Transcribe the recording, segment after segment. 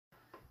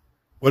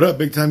What up,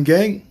 big time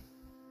gang?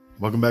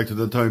 Welcome back to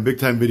the Tommy Big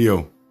Time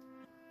video.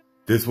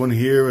 This one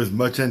here is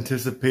much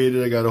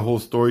anticipated. I got a whole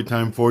story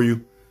time for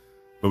you.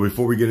 But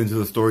before we get into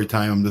the story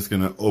time, I'm just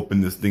gonna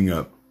open this thing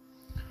up.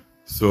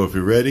 So if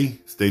you're ready,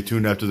 stay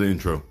tuned after the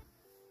intro.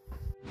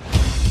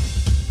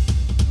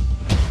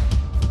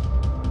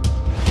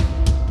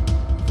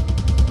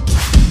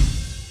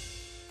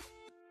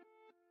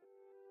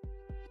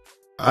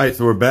 Alright,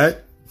 so we're back.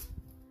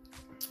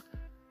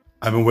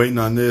 I've been waiting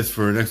on this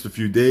for an extra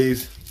few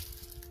days.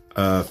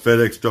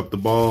 FedEx dropped the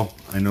ball.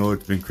 I know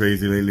it's been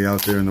crazy lately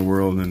out there in the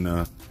world, and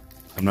I'm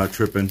not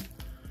tripping.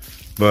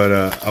 But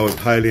I was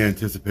highly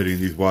anticipating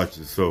these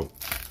watches, so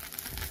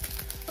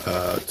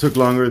it took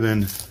longer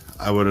than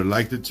I would have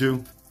liked it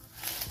to,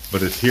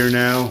 but it's here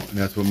now, and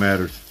that's what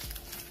matters.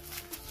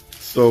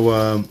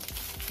 So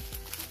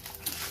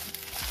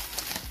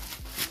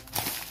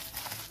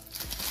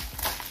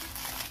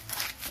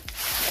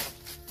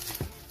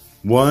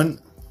one,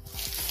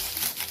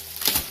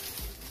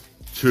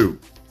 two,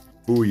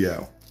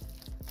 booyah.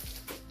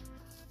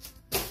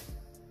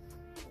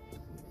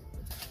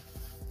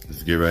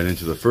 Let's get right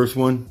into the first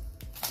one.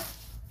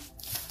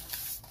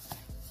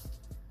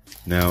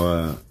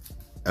 Now,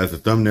 as the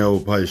thumbnail will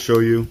probably show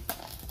you,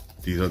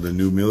 these are the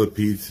new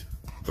Millipedes.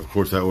 Of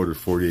course, I ordered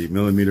 48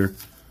 millimeter.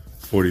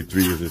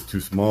 43 is just too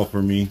small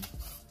for me.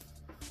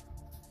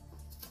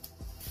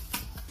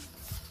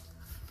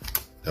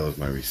 That was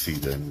my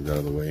receipt that I moved out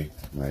of the way.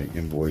 My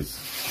invoice.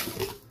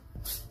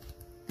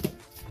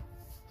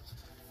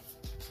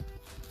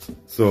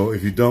 So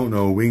if you don't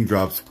know, Wing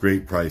drops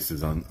great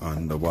prices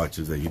on the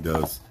watches that he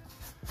does.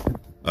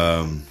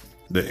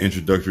 The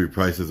introductory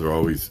prices are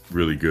always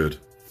really good.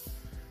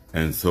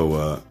 And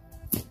so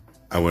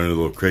I went a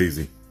little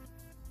crazy.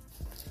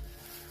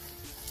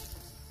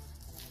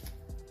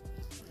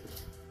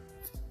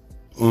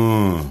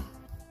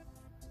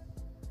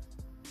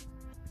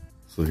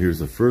 So here's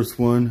the first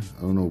one.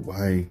 I don't know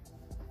why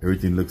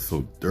everything looks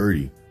so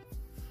dirty.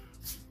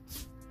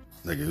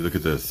 Like, if you look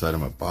at the side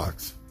of my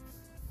box,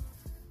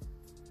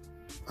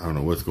 I don't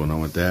know what's going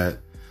on with that.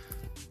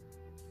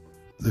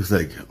 Looks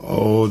like,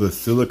 oh, the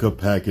silica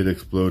packet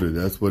exploded.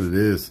 That's what it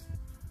is.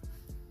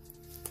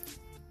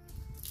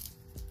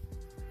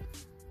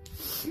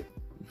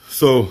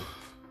 So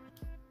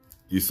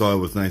you saw it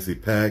was nicely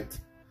packed.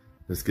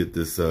 Let's get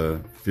this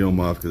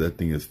film off because that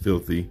thing is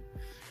filthy.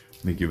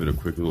 Let me give it a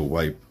quick little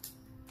wipe.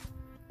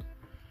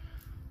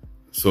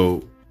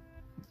 So,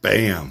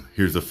 bam,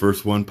 here's the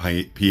first one,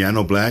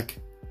 piano black.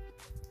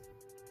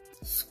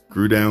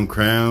 Screw down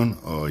crown,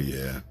 oh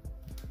yeah.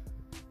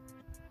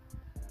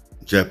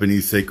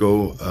 Japanese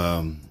Seiko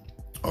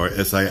or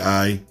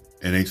SII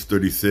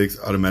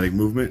NH36 automatic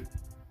movement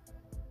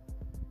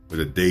with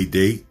a day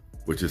date,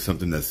 which is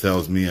something that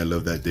sells me. I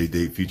love that day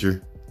date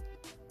feature.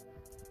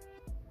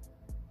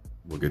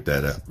 We'll get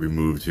that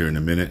removed here in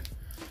a minute.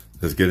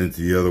 Let's get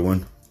into the other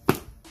one.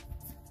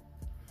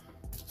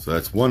 So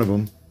that's one of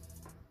them.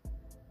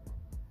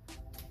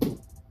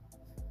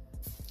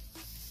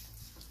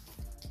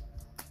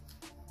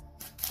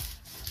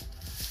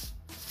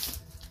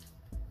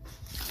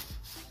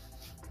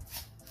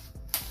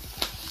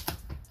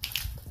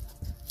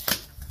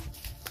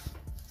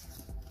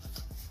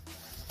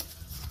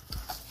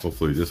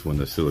 Hopefully this one,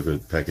 the silica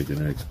packet,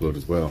 didn't explode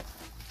as well.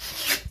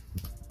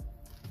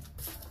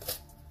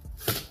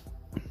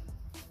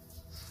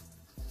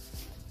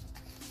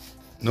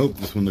 Nope,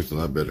 this one looks a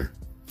lot better.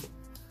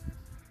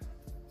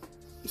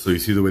 So you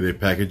see the way they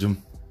package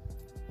them?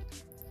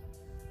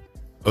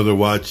 Other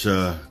watch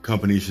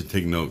companies should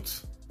take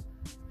notes,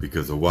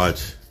 because the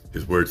watch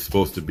is where it's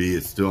supposed to be.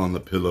 It's still on the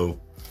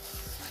pillow.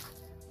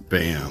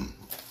 Bam.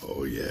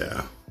 Oh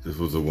yeah. This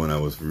was the one I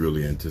was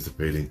really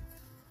anticipating.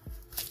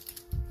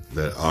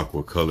 That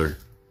aqua color.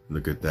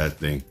 Look at that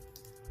thing.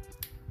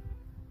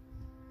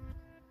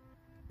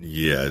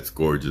 Yeah, it's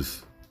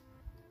gorgeous.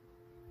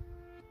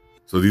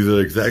 So these are the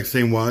exact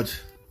same watch,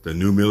 the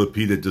new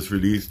Millipede that just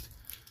released.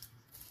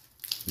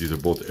 These are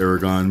both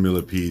Aragon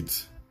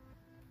Millipedes,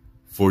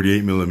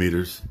 48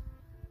 millimeters.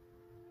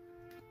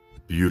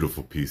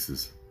 Beautiful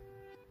pieces.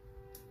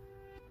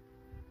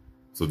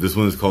 So this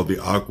one is called the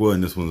Aqua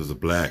and this one is the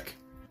Black.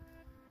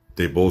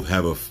 They both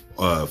have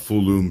a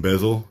full lume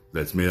bezel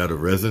that's made out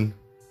of resin.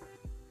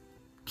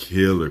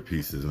 Killer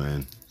pieces,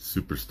 man.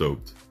 Super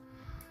stoked.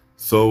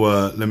 So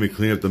let me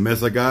clean up the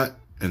mess I got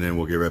and then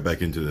we'll get right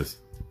back into this.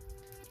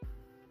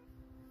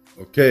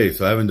 Okay,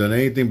 so I haven't done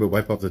anything but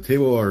wipe off the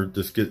table or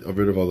just get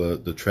rid of all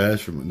the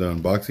trash from the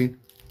unboxing.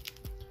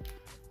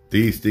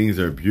 These things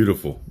are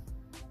beautiful.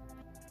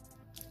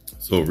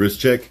 So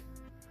wrist check.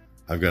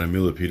 I've got a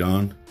Millipede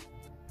on.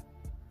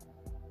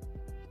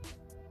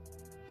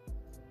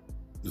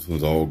 This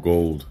one's all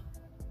gold.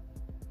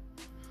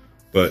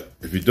 But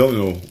if you don't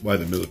know why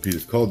the Millipede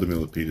is called the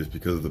Millipede, it's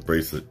because of the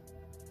bracelet.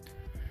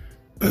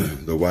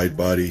 The wide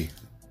body,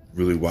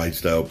 really wide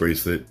style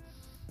bracelet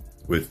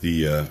with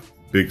the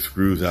big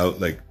screws out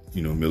like,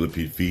 you know,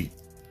 Millipede feet.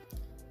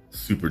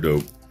 Super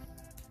dope.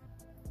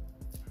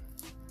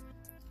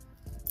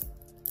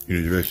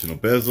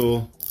 Unidirectional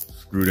bezel,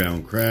 screw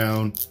down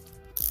crown.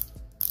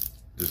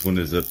 This one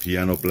is a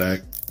piano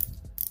black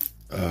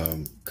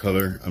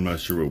color. I'm not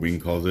sure what Wing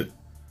calls it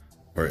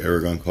or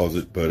Aragon calls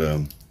it, but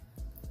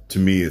to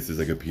me it's just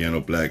like a piano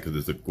black because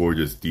it's a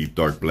gorgeous deep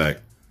dark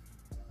black.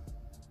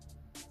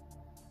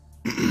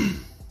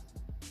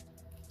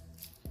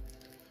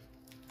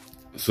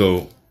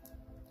 So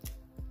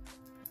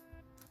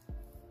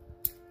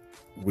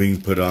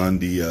Wing put on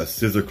the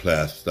scissor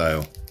clasp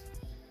style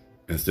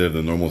instead of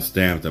the normal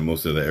stamp that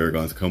most of the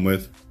Aragons come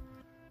with.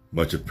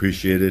 Much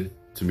appreciated.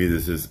 To me,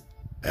 this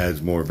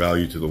adds more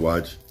value to the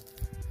watch.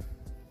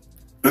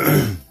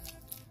 Got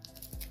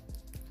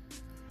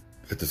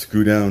the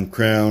screw down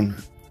crown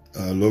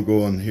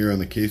logo on here on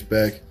the case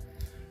back.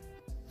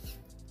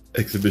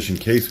 Exhibition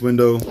case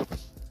window.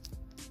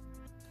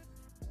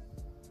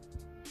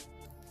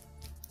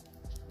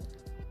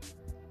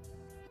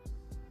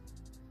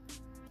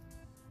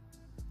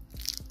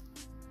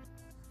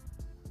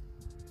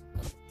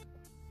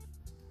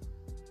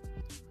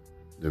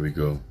 There we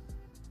go.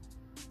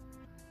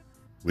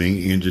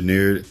 Wing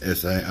engineered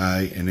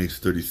SII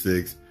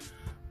NH36,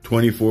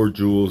 24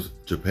 joules,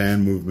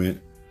 Japan movement,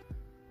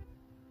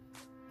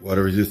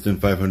 water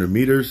resistant 500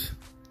 meters.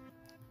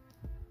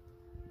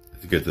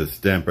 To get the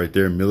stamp right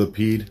there,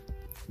 Millipede,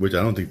 which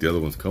I don't think the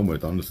other ones come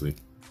with, honestly.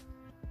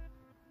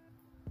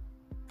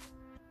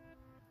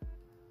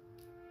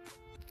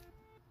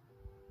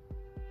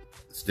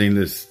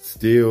 Stainless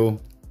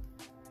steel,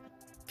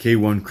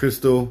 K1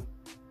 crystal.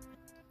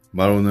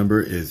 Model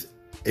number is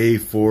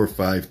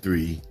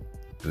A453,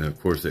 and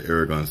of course the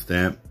Aragon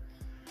stamp.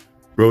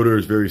 Rotor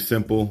is very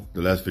simple.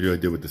 The last video I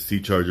did with the C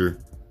charger,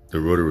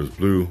 the rotor was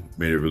blue,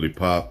 made it really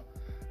pop.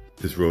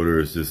 This rotor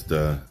is just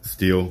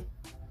steel,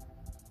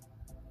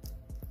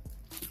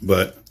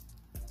 but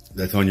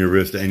that's on your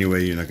wrist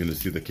anyway. You're not going to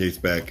see the case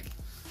back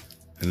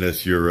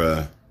unless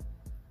you're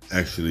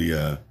actually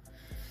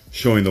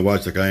showing the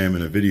watch like I am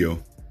in a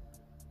video.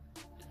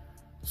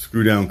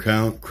 Screw down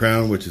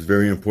crown, which is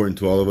very important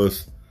to all of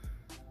us.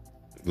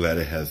 Glad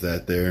it has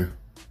that there.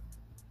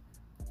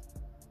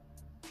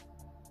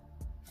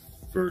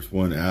 First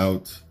one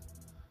out.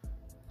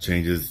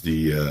 Changes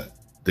the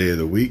day of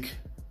the week.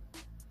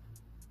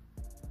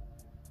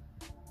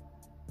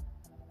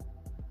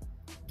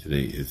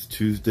 Today is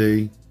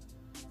Tuesday.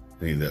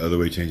 Then the other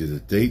way changes the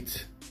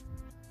date.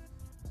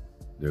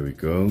 There we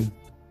go.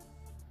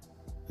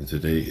 And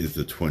today is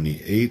the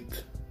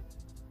 28th.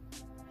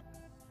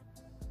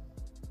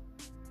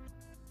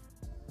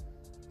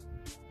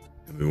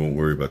 We won't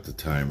worry about the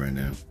time right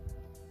now.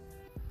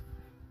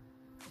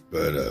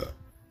 But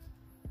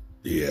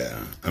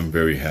yeah, I'm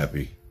very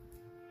happy.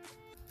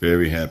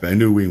 Very happy. I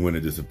knew Wing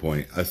wouldn't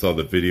disappoint. I saw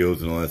the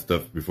videos and all that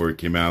stuff before it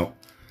came out,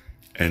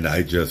 and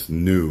I just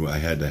knew I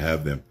had to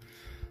have them.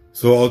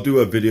 So I'll do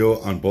a video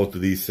on both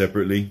of these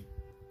separately.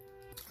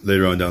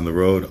 Later on down the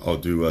road, I'll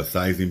do a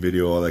sizing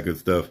video, all that good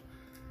stuff.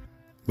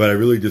 But I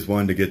really just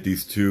wanted to get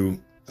these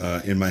two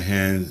in my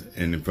hands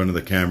and in front of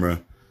the camera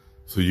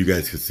so you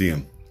guys could see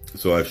them.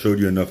 So I've showed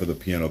you enough of the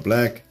piano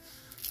black.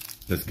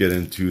 Let's get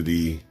into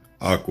the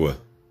aqua.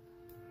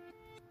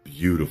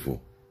 Beautiful.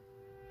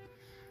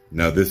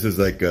 Now this is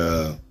like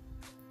a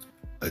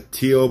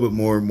teal, but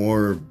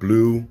more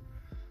blue,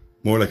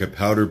 more like a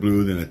powder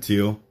blue than a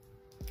teal.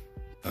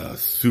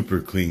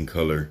 Super clean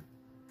color.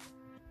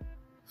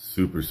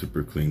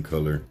 Super clean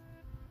color.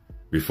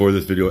 Before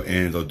this video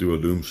ends, I'll do a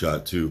Lume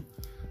shot too,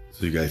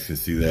 so you guys can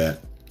see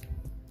that.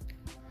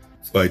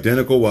 So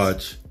identical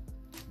watch.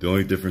 The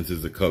only difference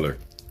is the color.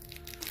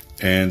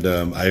 And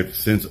I've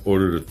since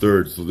ordered a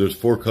third. So there's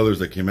 4 colors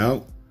that came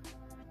out.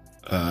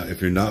 If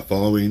you're not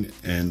following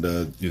and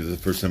you know, the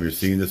first time you're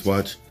seeing this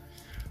watch,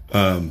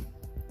 Wing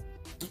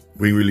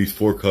released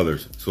 4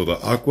 colors. So the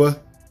aqua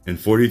in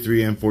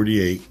 43 and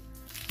 48,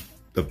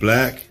 the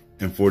black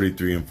in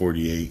 43 and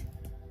 48,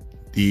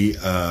 the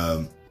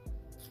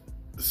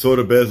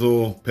soda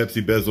bezel,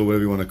 Pepsi bezel,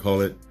 whatever you want to call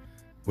it,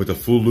 with a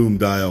full Lume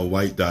dial,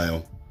 white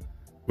dial,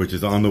 which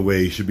is on the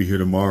way, should be here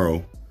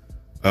tomorrow.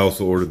 I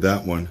also ordered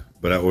that one,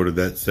 but I ordered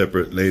that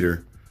separate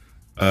later.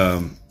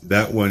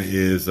 That one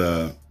is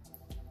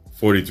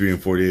 43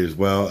 and 48 as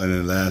well. And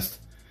then last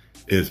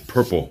is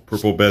purple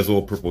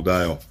bezel, purple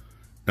dial.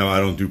 Now I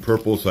don't do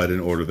purple, so I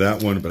didn't order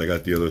that one, but I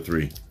got the other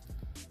 3.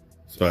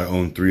 So I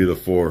own 3 of the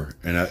 4.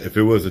 And if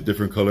it was a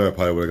different color, I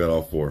probably would have got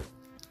all 4.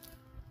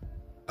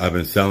 I've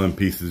been selling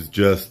pieces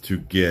just to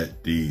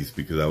get these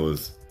because I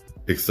was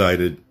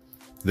excited.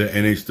 The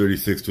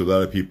NH36 to a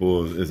lot of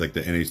people is like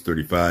the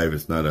NH35.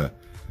 It's not a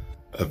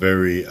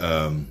very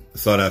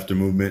sought after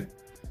movement,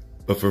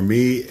 but for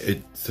me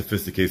it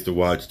sophisticates the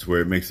watch to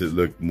where it makes it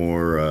look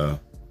more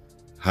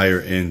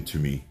higher end to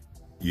me.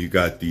 You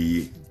got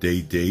the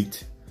day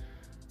date,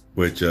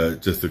 which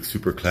just looks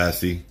super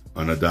classy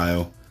on a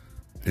dial,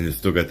 and it's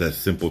still got that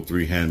simple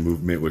 3-hand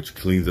movement which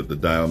cleans up the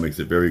dial, makes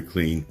it very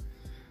clean.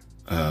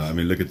 I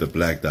mean, look at the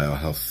black dial,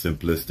 how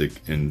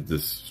simplistic and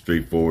just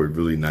straightforward,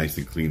 really nice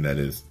and clean that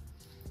is.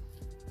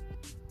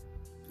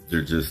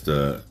 They're just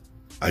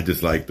I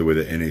just like the way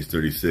the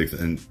NH36,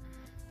 and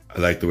I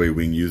like the way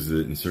Wing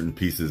uses it in certain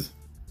pieces.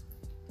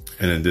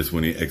 And then this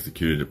one, he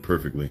executed it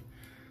perfectly.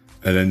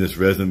 And then this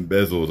resin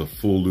bezel is a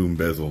full lume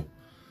bezel.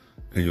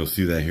 And you'll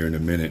see that here in a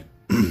minute.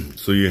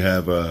 So you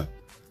have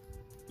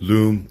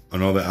lume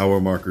on all the hour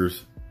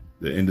markers,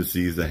 the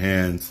indices, the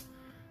hands,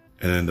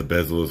 and then the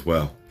bezel as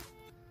well.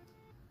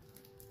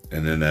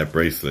 And then that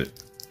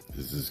bracelet.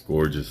 This is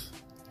gorgeous.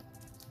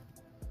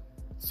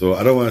 So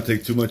I don't want to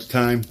take too much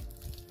time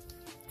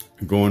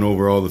going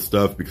over all the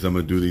stuff because I'm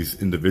going to do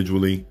these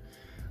individually.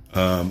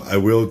 I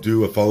will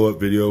do a follow-up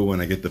video when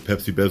I get the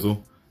Pepsi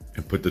bezel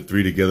and put the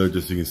three together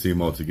just so you can see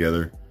them all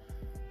together.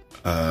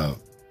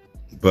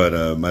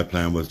 But my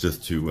plan was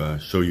just to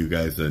show you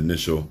guys the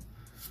initial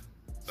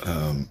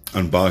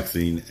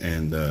unboxing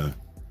and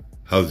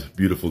how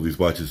beautiful these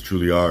watches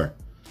truly are.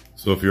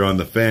 So if you're on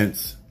the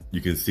fence,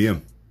 you can see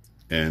them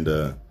and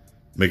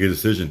make a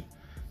decision.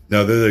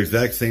 Now they're the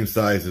exact same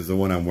size as the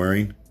one I'm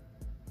wearing.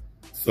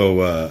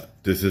 So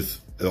this is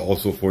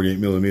also 48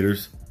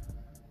 millimeters.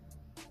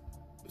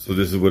 So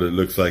this is what it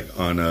looks like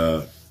on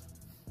a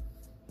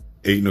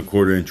 8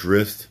 1/4 inch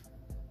wrist.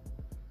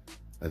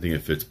 I think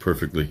it fits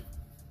perfectly.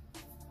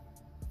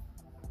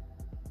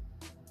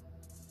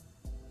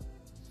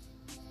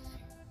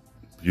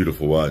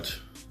 Beautiful watch.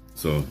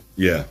 So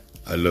yeah,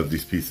 I love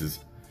these pieces.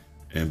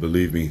 And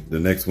believe me, the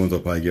next ones I'll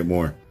probably get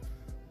more.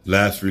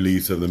 Last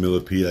release of the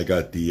Millipede, I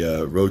got the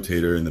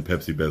rotator and the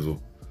Pepsi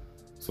bezel.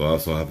 So I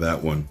also have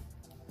that one.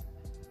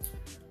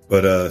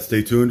 But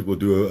stay tuned, we'll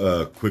do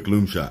a quick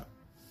lume shot.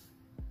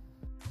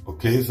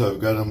 Okay, so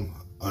I've got them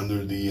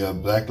under the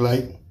black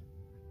light.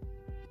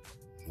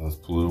 Let's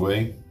pull it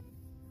away.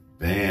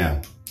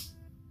 Bam!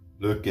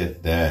 Look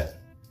at that.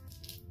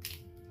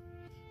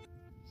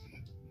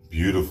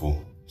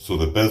 Beautiful. So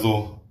the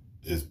bezel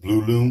is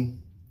blue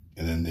lume,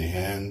 and then the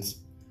hands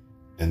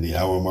and the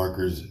hour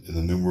markers and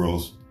the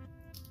numerals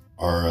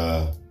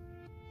are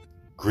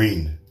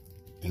green.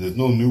 And there's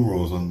no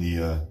numerals on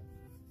the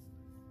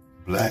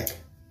black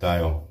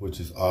dial,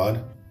 which is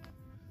odd.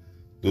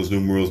 Those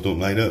numerals don't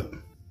light up.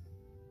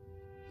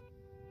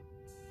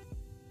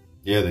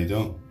 Yeah, they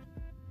don't.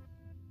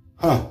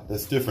 Huh,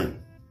 that's different.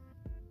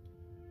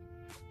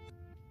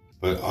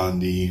 But on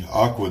the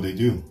Aqua, they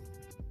do.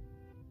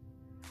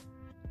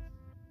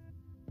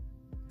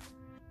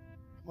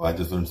 Well, I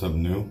just learned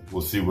something new.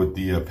 We'll see what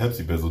the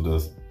Pepsi bezel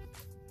does,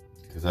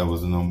 because I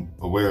wasn't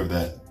aware of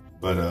that.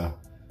 But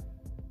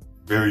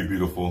very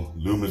beautiful.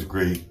 Lume is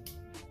great.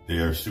 They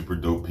are super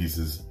dope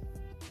pieces.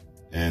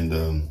 And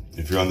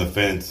if you're on the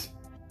fence,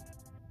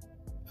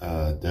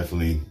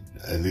 definitely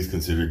at least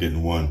consider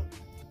getting one.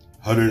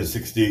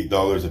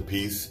 $168 a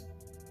piece.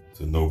 It's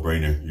a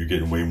no-brainer. You're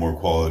getting way more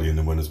quality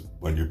than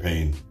when you're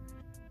paying.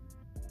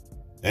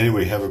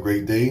 Anyway, have a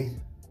great day.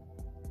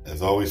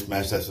 As always,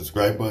 smash that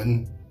subscribe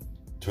button.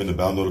 Turn the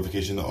bell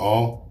notification to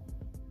all.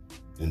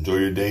 Enjoy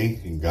your day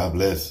and God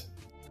bless.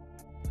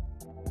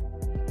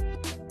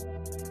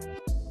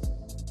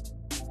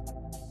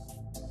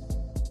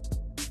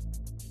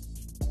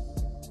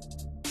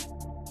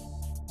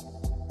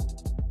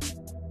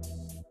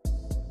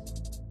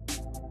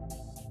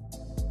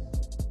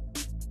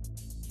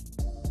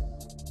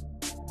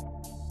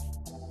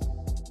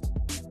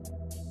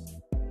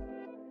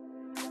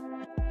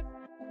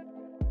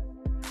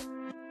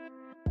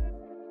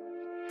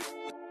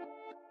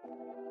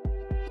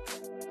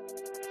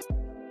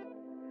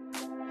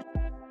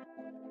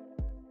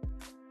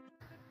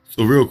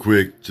 So real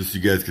quick, just so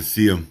you guys can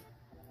see them,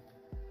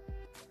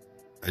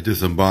 I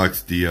just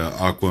unboxed the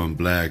Aqua and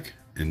Black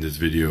in this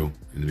video,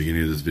 in the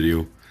beginning of this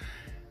video,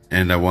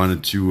 and I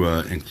wanted to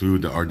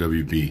include the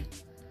RWB.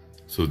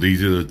 So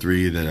these are the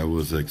three that I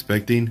was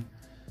expecting.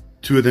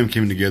 Two of them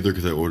came together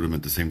because I ordered them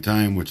at the same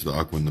time, which is the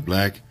Aqua and the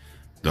Black.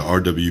 The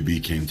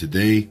RWB came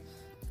today,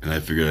 and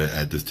I figured I'd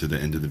add this to the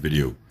end of the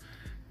video.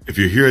 If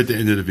you're here at the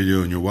end of the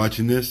video and you're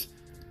watching this,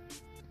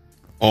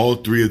 all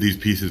three of these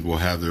pieces will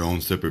have their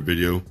own separate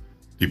video.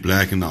 The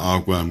Black and the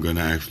Aqua I'm going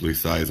to actually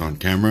size on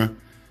camera.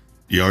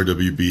 The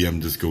RWB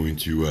I'm just going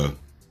to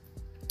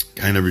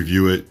kind of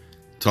review it,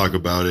 talk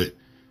about it,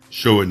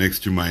 show it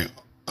next to my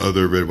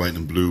other red, white,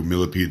 and blue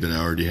Millipede that I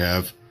already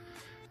have,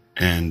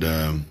 and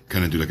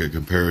kind of do like a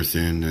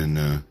comparison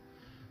and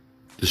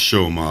just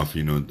show them off,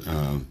 you know.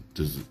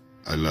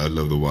 I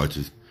love the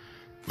watches.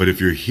 But if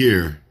you're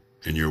here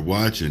and you're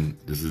watching,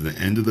 this is the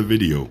end of the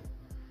video.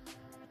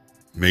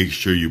 Make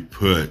sure you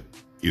put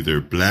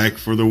either Black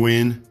for the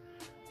win,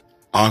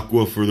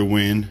 Aqua for the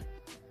win,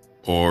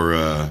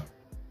 or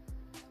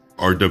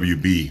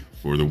RWB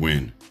for the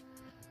win.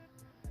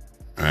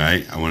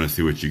 Alright, I want to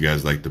see what you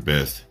guys like the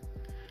best.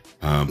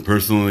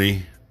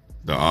 Personally,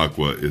 the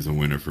Aqua is a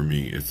winner for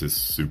me. It's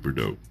just super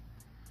dope.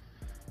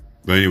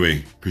 But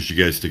anyway, appreciate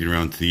you guys sticking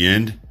around to the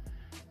end.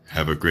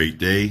 Have a great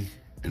day,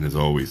 and as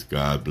always,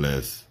 God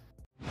bless.